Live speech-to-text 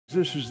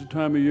This is the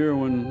time of year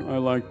when I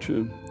like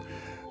to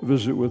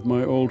visit with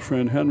my old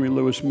friend Henry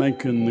Louis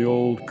Mencken, the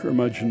old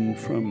curmudgeon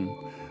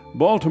from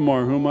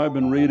Baltimore, whom I've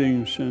been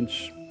reading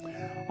since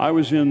I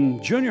was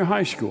in junior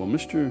high school.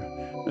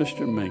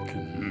 Mr.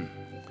 Mencken.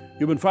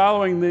 You've been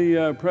following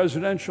the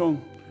presidential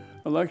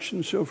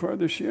election so far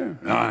this year?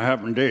 I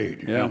have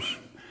indeed, Yes.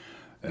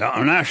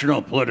 A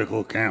national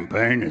political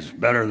campaign is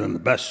better than the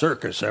best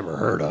circus ever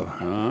heard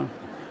of,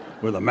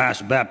 with a mass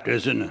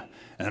baptism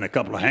and a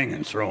couple of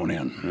hangings thrown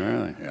in.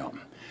 Really? Yeah.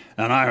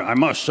 And I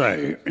must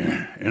say,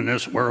 in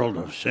this world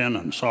of sin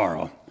and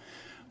sorrow,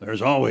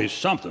 there's always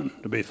something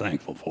to be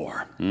thankful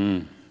for.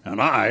 And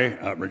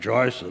I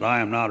rejoice that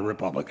I am not a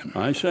Republican.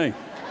 I see.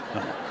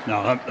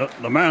 Now,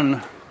 the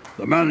men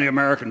the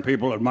American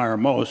people admire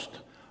most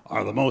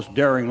are the most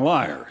daring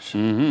liars.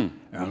 And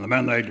the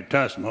men they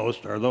detest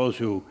most are those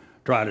who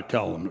try to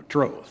tell them the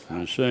truth.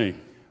 I see.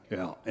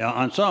 Yeah.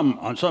 On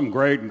some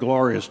great and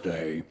glorious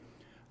day,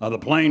 the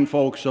plain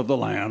folks of the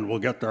land will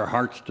get their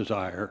heart's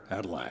desire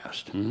at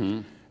last.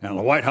 And the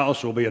White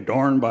House will be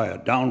adorned by a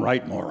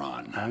downright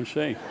moron. I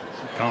see.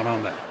 Count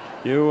on that.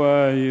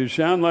 You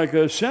sound like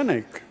a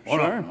cynic,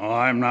 sir. No,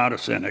 I'm not a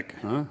cynic.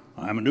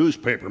 I'm a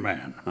newspaper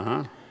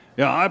man.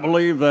 Yeah, I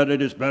believe that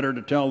it is better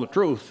to tell the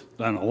truth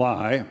than a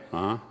lie.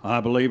 I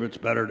believe it's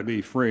better to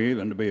be free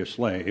than to be a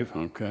slave.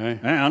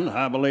 Okay. And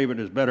I believe it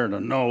is better to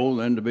know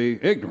than to be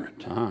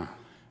ignorant. In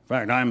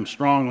fact, I'm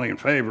strongly in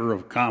favor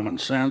of common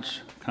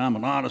sense,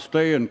 common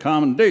honesty, and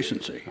common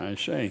decency. I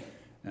see.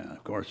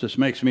 Of course, this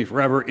makes me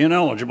forever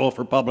ineligible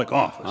for public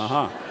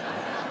office.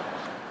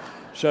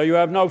 So you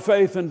have no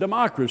faith in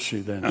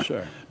democracy then,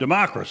 sir?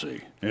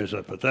 Democracy is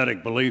a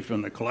pathetic belief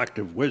in the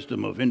collective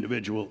wisdom of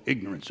individual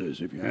ignorances,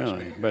 if you ask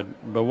me.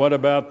 But what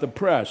about the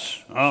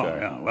press? Oh, sir?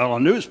 yeah. Well, a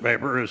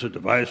newspaper is a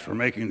device for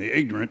making the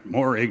ignorant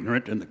more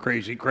ignorant and the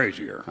crazy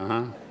crazier.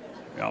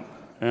 Yep.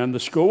 And the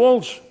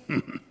schools?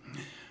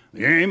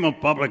 The aim of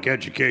public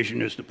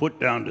education is to put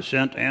down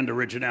dissent and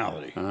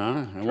originality.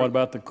 And what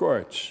about the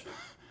courts?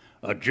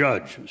 A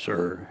judge,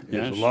 sir,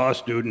 is a law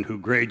student who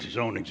grades his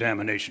own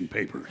examination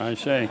papers. I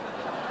see.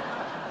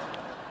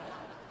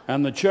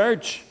 And the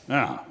church?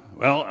 Yeah.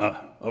 Well,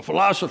 a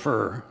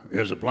philosopher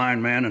is a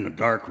blind man in a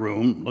dark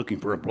room looking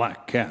for a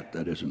black cat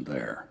that isn't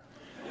there.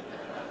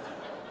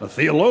 A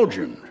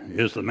theologian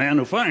is the man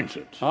who finds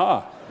it.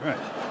 Right.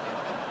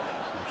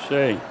 I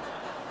see.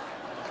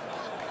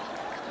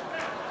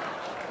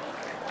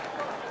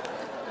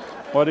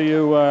 What do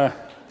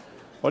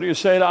you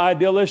say to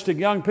idealistic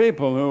young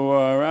people who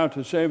are out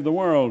to save the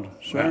world,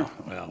 sir?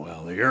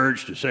 Well, the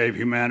urge to save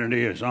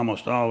humanity is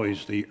almost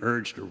always the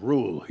urge to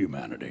rule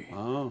humanity.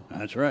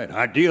 That's right.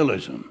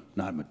 Idealism,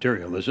 not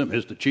materialism,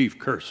 is the chief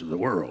curse of the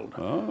world.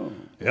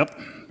 Yep.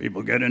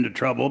 People get into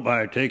trouble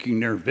by taking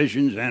their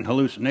visions and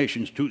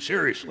hallucinations too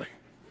seriously.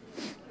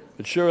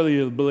 But surely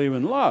you believe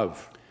in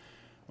love.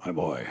 My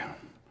boy,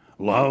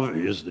 love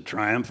is the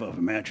triumph of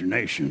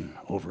imagination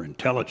over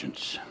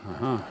intelligence.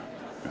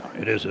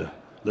 It is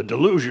the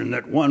delusion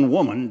that one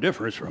woman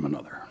differs from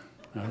another.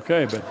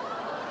 Okay, but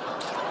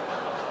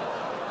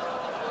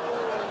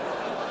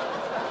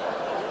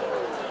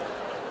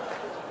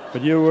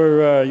you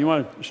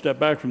want to step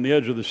back from the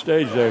edge of the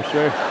stage there,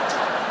 sir.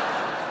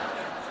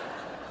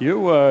 You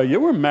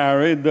were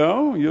married,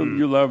 though.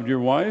 You loved your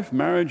wife.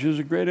 Marriage is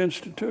a great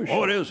institution.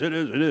 Oh, it is.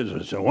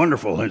 It's a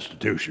wonderful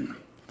institution.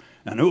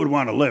 And who would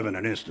want to live in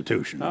an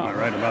institution? Am I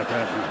right about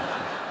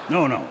that?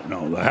 No.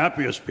 The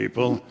happiest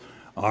people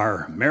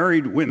are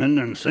married women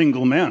and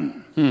single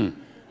men.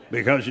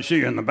 Because, you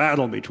see, in the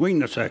battle between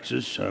the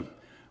sexes, a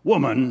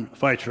woman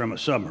fights from a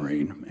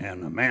submarine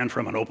and a man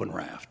from an open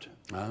raft.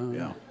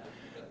 Yeah.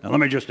 Now, let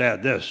me just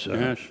add this.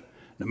 No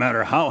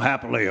matter how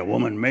happily a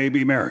woman may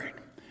be married,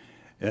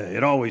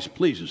 it always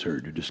pleases her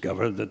to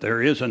discover that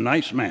there is a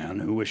nice man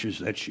who wishes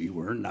that she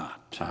were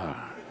not.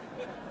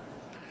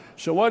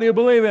 So what do you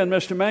believe in,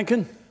 Mr.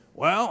 Mencken?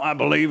 Well, I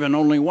believe in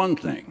only one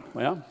thing.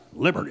 Well?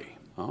 Liberty.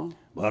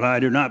 But I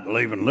do not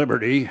believe in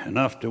liberty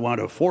enough to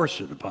want to force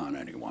it upon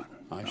anyone.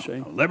 I see.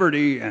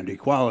 Liberty and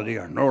equality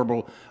are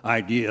noble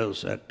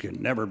ideals that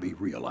can never be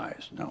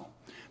realized, no.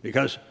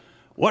 Because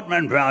what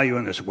men value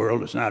in this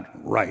world is not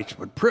rights,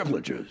 but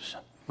privileges.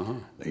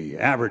 The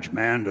average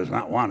man does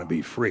not want to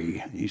be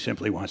free. He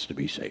simply wants to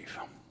be safe.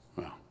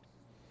 Well,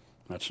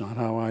 that's not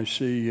how I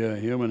see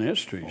human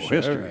history,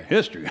 sir.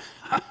 History.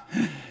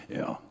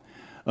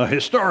 A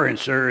historian,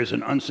 sir, is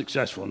an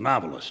unsuccessful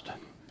novelist.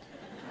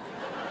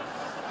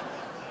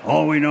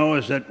 All we know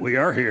is that we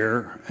are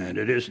here, and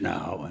it is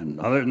now. And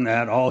other than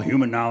that, all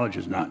human knowledge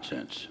is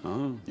nonsense.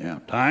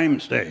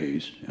 Time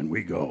stays, and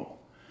we go.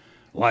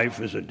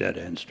 Life is a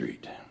dead-end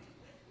street.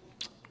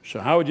 So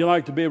how would you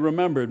like to be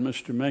remembered,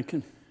 Mr.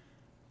 Mencken?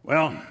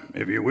 Well,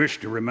 if you wish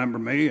to remember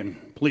me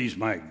and please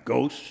my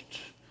ghost,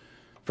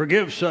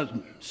 forgive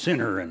some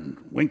sinner and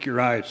wink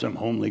your eye at some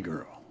homely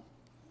girl.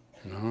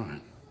 All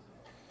right.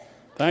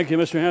 Thank you,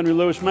 Mr. Henry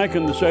Louis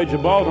Mencken, the Sage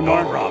of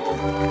Baltimore. No problem.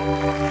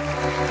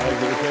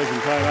 Thank you for taking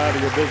time out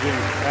of your busy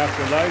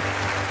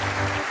afterlife.